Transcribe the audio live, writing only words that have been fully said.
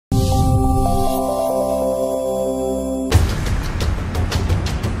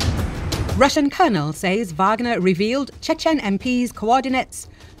Russian colonel says Wagner revealed Chechen MP's coordinates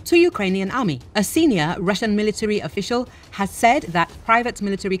to Ukrainian army. A senior Russian military official has said that private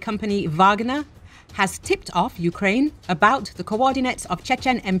military company Wagner has tipped off Ukraine about the coordinates of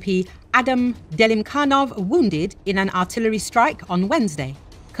Chechen MP Adam Delimkhanov wounded in an artillery strike on Wednesday.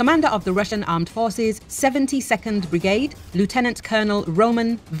 Commander of the Russian Armed Forces 72nd Brigade, Lieutenant Colonel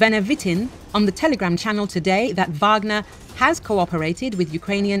Roman Venevitin, on the Telegram channel today that Wagner has cooperated with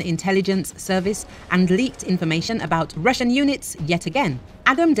Ukrainian intelligence service and leaked information about Russian units yet again.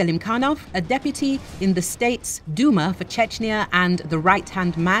 Adam Delimkhanov, a deputy in the state's Duma for Chechnya and the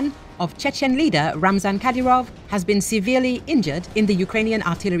right-hand man of Chechen leader Ramzan Kadyrov, has been severely injured in the Ukrainian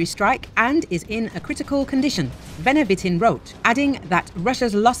artillery strike and is in a critical condition, Venevitin wrote, adding that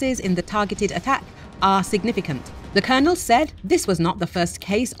Russia's losses in the targeted attack are significant. The colonel said this was not the first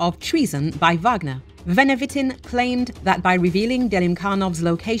case of treason by Wagner. Venevitin claimed that by revealing Delimkhanov's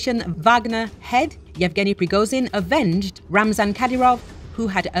location, Wagner head Yevgeny Prigozhin avenged Ramzan Kadyrov, who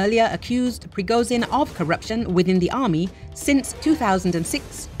had earlier accused Prigozhin of corruption within the army since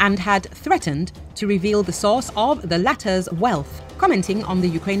 2006 and had threatened to reveal the source of the latter's wealth. Commenting on the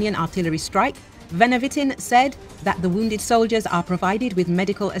Ukrainian artillery strike, Venevitin said that the wounded soldiers are provided with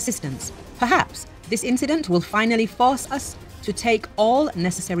medical assistance. Perhaps this incident will finally force us to take all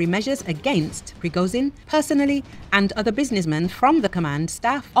necessary measures against Prigozhin personally and other businessmen from the command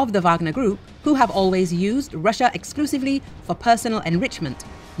staff of the Wagner Group who have always used Russia exclusively for personal enrichment,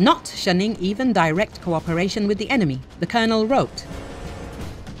 not shunning even direct cooperation with the enemy, the colonel wrote.